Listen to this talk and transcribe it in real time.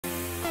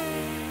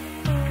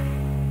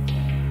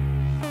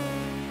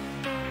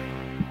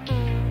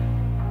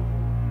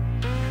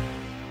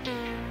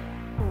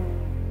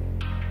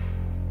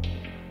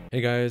Hey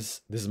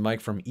guys, this is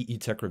Mike from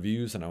Tech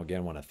Reviews, and I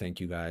again want to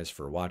thank you guys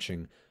for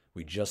watching.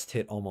 We just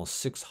hit almost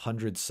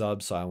 600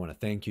 subs, so I want to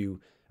thank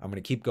you. I'm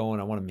going to keep going.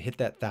 I want to hit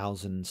that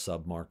 1,000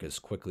 sub mark as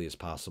quickly as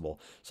possible.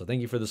 So thank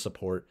you for the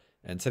support.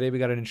 And today we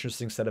got an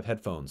interesting set of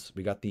headphones.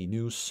 We got the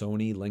new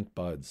Sony Link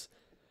Buds.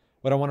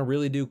 What I want to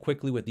really do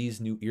quickly with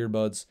these new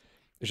earbuds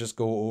is just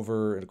go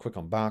over a quick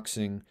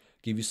unboxing,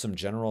 give you some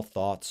general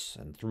thoughts,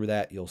 and through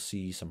that you'll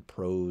see some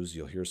pros,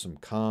 you'll hear some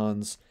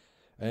cons,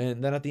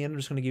 and then at the end I'm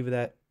just going to give you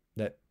that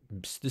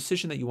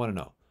decision that you want to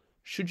know.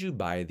 Should you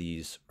buy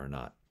these or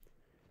not?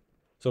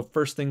 So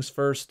first things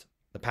first,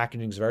 the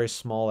packaging is very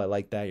small. I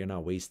like that. You're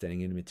not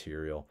wasting any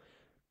material.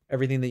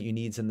 Everything that you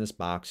need is in this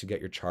box. You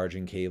got your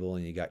charging cable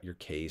and you got your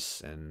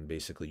case, and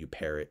basically you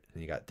pair it,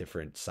 and you got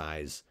different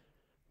size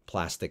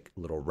plastic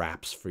little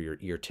wraps for your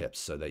ear tips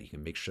so that you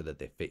can make sure that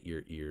they fit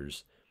your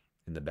ears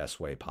in the best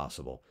way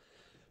possible.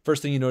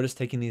 First thing you notice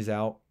taking these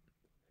out,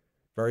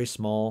 very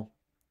small,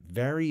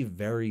 very,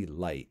 very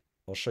light.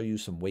 I'll show you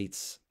some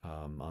weights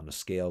on a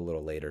scale a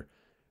little later.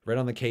 Right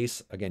on the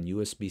case, again,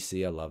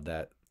 USB-C, I love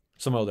that.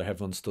 Some other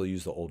headphones still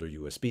use the older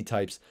USB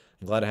types.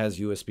 I'm glad it has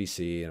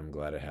USB-C, and I'm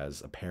glad it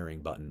has a pairing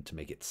button to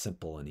make it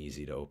simple and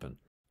easy to open.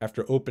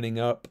 After opening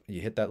up,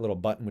 you hit that little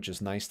button, which is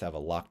nice to have a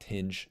locked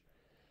hinge.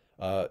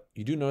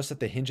 You do notice that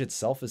the hinge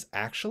itself is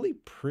actually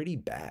pretty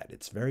bad.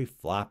 It's very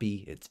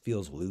floppy. It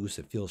feels loose.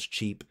 It feels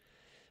cheap.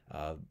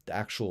 The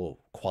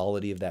actual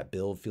quality of that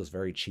build feels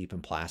very cheap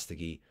and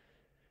plasticky.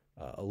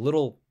 A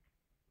little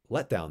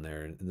let down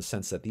there in the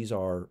sense that these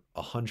are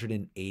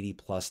 $180+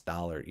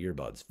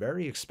 earbuds.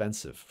 Very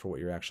expensive for what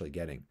you're actually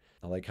getting.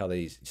 I like how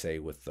they say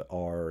with the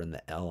R and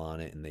the L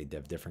on it, and they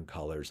have different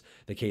colors.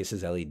 The case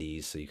is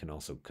LEDs, so you can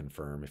also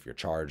confirm if you're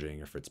charging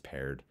or if it's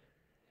paired.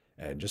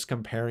 And just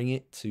comparing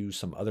it to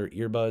some other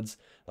earbuds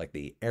like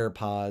the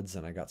AirPods,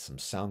 and I got some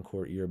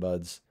Soundcore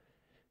earbuds,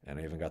 and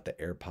I even got the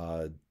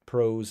AirPod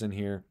Pros in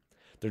here.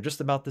 They're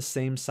just about the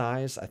same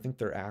size. I think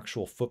their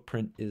actual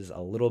footprint is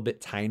a little bit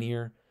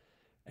tinier,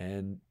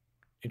 and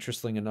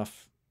interestingly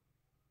enough,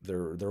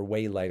 they're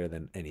way lighter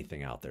than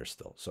anything out there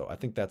still. So I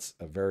think that's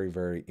a very,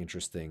 very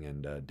interesting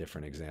and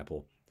different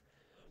example.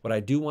 What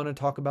I do want to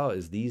talk about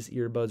is these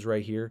earbuds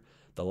right here,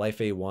 the Life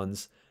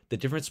A1s. The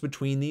difference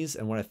between these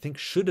and what I think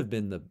should have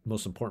been the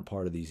most important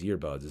part of these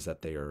earbuds is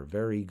that they are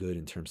very good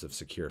in terms of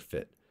secure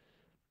fit.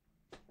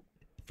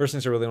 First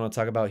things I really want to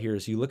talk about here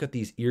is you look at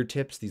these ear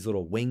tips, these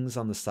little wings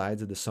on the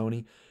sides of the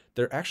Sony,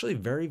 they're actually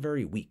very,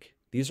 very weak.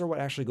 These are what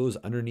actually goes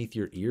underneath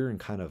your ear and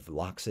kind of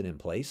locks it in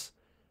place.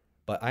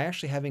 But I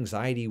actually have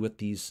anxiety with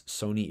these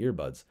Sony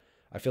earbuds.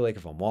 I feel like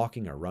if I'm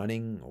walking or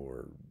running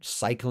or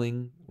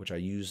cycling, which I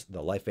use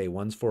the Life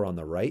A1s for on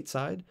the right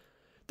side,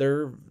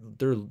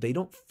 they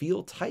don't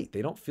feel tight.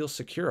 They don't feel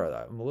secure.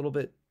 I'm a little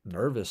bit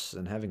nervous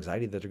and have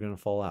anxiety that they're going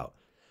to fall out.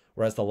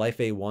 Whereas the Life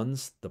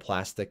A1s, the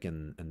plastic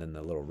and then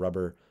the little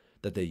rubber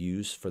that they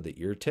use for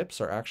the ear tips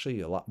are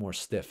actually a lot more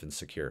stiff and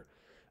secure.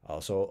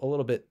 So a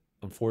little bit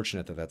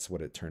unfortunate that that's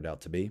what it turned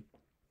out to be.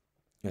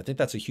 I think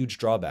that's a huge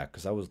drawback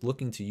because I was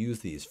looking to use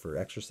these for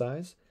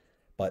exercise,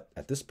 but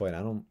at this point, I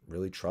don't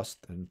really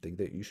trust and think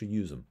that you should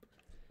use them.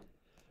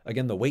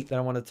 Again, the weight that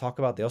I want to talk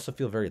about, they also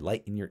feel very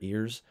light in your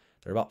ears.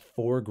 They're about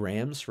 4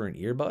 grams for an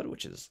earbud,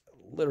 which is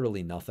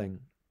literally nothing.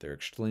 They're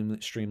extremely,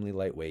 extremely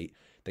lightweight.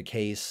 The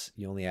case,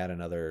 you only add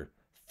another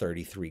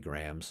 33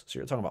 grams. So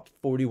you're talking about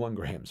 41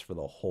 grams for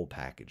the whole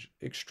package.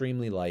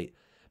 Extremely light.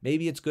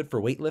 Maybe it's good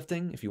for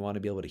weightlifting if you want to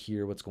be able to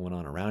hear what's going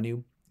on around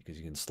you because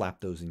you can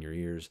slap those in your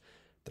ears.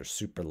 They're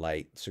super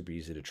light, super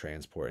easy to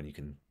transport, and you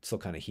can still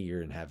kind of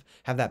hear and have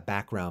that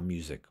background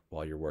music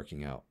while you're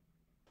working out.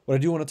 What I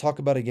do want to talk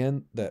about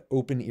again, the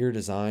open ear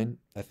design,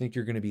 I think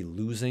you're going to be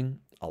losing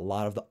a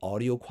lot of the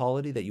audio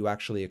quality that you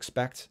actually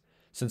expect.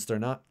 Since they're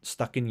not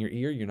stuck in your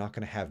ear, you're not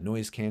going to have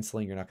noise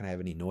canceling. You're not going to have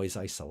any noise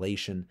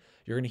isolation.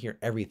 You're going to hear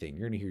everything.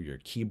 You're going to hear your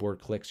keyboard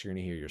clicks. You're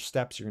going to hear your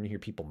steps. You're going to hear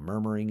people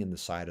murmuring in the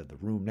side of the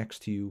room next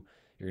to you.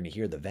 You're going to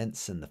hear the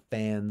vents and the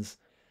fans.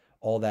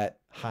 All that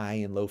high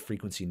and low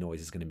frequency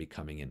noise is going to be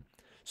coming in.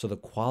 So the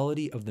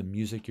quality of the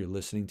music you're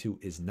listening to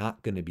is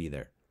not going to be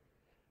there.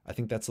 I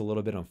think that's a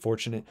little bit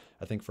unfortunate.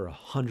 I think for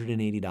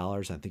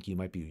 $180, I think you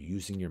might be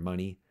using your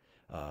money.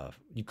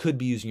 You could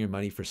be using your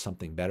money for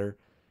something better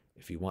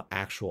if you want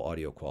actual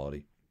audio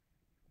quality.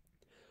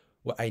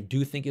 What I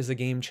do think is a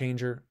game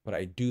changer, what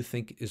I do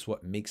think is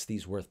what makes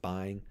these worth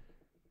buying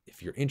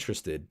if you're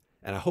interested,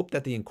 and I hope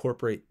that they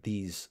incorporate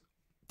these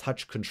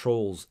touch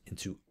controls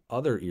into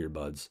other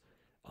earbuds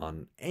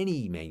on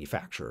any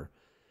manufacturer.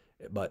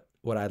 But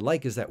what I'd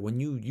like is that when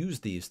you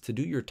use these to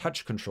do your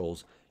touch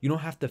controls, you don't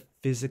have to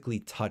physically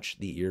touch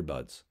the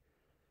earbuds.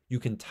 You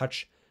can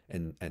touch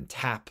and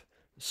tap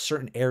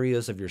certain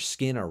areas of your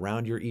skin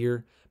around your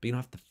ear, but you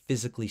don't have to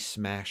physically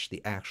smash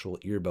the actual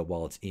earbud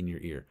while it's in your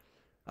ear.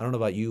 I don't know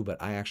about you,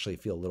 but I actually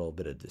feel a little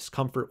bit of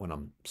discomfort when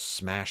I'm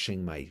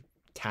smashing my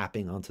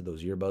tapping onto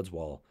those earbuds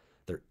while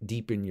they're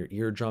deep in your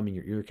eardrum and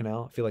your ear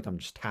canal. I feel like I'm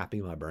just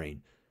tapping my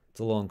brain.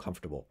 It's a little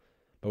uncomfortable.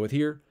 But with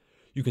here,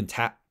 you can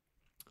tap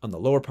on the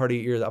lower part of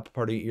your ear, the upper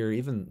part of your ear,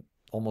 even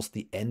almost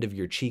the end of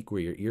your cheek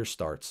where your ear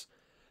starts.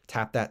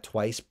 tap that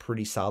twice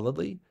pretty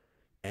solidly,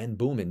 and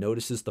boom, it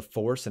notices the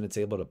force and it's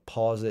able to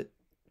pause it,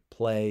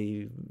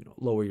 play,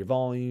 lower your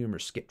volume or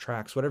skip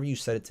tracks, whatever you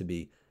set it to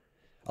be.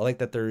 I like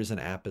that there is an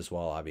app as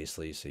well,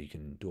 obviously, so you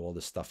can do all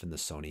this stuff in the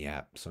Sony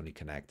app, Sony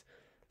Connect.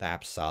 The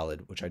app's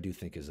solid, which I do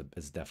think is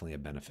definitely a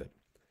benefit.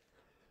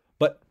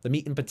 But the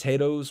meat and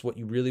potatoes, what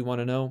you really want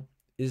to know,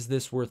 is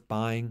this worth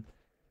buying?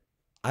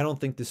 I don't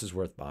think this is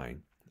worth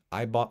buying.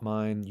 I bought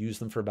mine,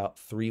 used them for about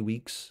 3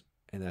 weeks,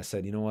 and I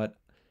said, you know what?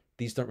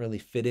 These don't really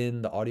fit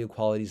in. The audio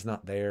quality is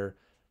not there.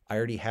 I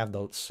already have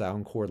the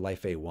Soundcore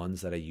Life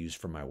A1s that I use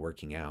for my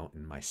working out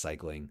and my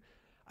cycling.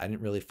 I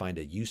didn't really find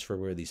a use for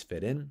where these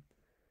fit in.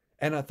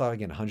 And I thought,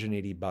 again,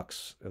 180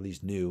 bucks, at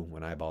least new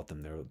when I bought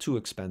them. They were too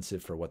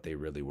expensive for what they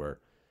really were.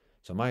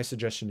 So my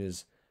suggestion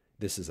is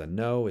this is a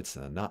no. It's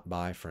a not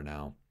buy for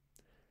now.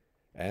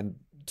 And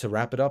to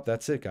wrap it up,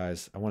 that's it,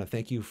 guys. I want to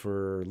thank you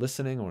for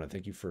listening. I want to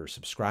thank you for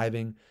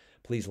subscribing.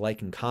 Please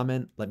like and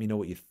comment. Let me know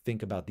what you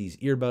think about these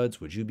earbuds.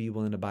 Would you be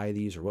willing to buy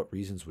these, or what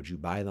reasons would you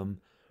buy them?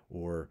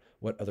 Or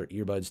what other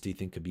earbuds do you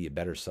think could be a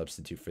better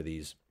substitute for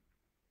these?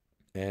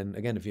 And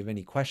again, if you have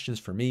any questions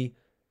for me,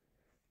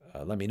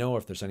 let me know.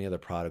 If there's any other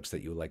products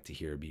that you would like to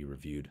hear be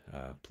reviewed,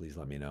 please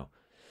let me know.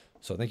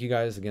 So thank you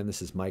guys. Again,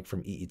 this is Mike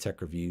from EE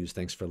Tech Reviews.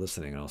 Thanks for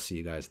listening, and I'll see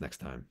you guys next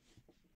time.